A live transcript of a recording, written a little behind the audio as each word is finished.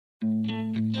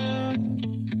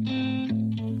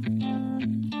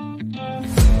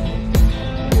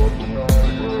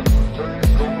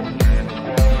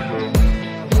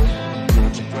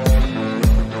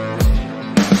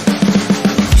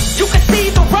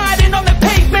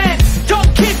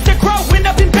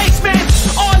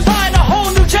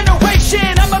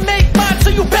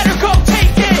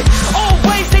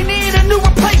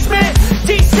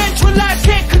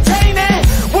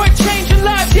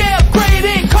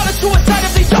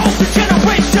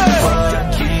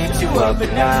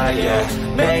night, yeah.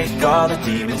 Make all the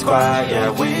demons quiet, yeah.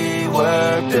 We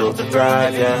were built to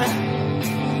thrive,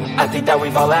 yeah. I think that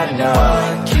we've all had enough.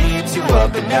 What keeps you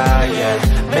up at night, yeah.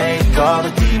 Make all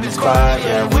the demons quiet,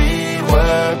 yeah. We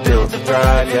were built to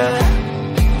thrive, yeah.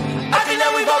 I think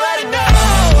that we've all had enough. Oh,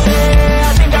 yeah,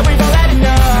 I think that we've all had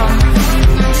enough.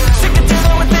 Sick of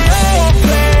dealing with the old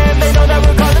plan. They know that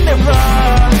we're calling it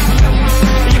wrong.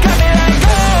 You got me like,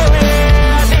 oh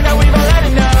yeah, I think that we've all had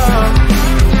enough.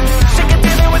 Sick of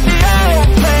dealing with the old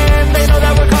plan. They know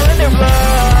that we're calling it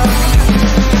wrong.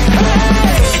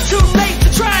 Hey, it's too late to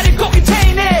try to go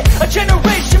contain it. A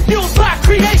generation fueled by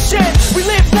creation. We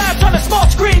live lives on a small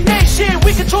screen nation.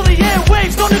 We control the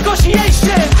airwaves, no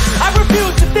negotiation. I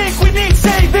refuse to think we need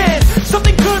saving.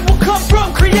 Something good will come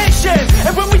from creation.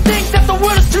 And when we think that the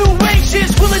world is too anxious,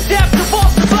 we'll adapt,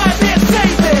 evolve, survive and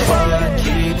save it. What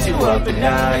keeps you up at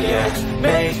night, yeah.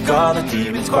 Make all the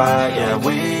demons quiet, yeah.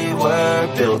 We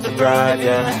were built to thrive,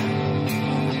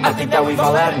 yeah. I think that we've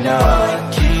all had enough.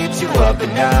 What keeps you up at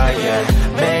night, yeah.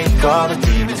 Make all the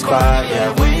demons quiet, yeah.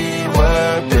 We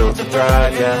were built to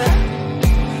thrive, yeah.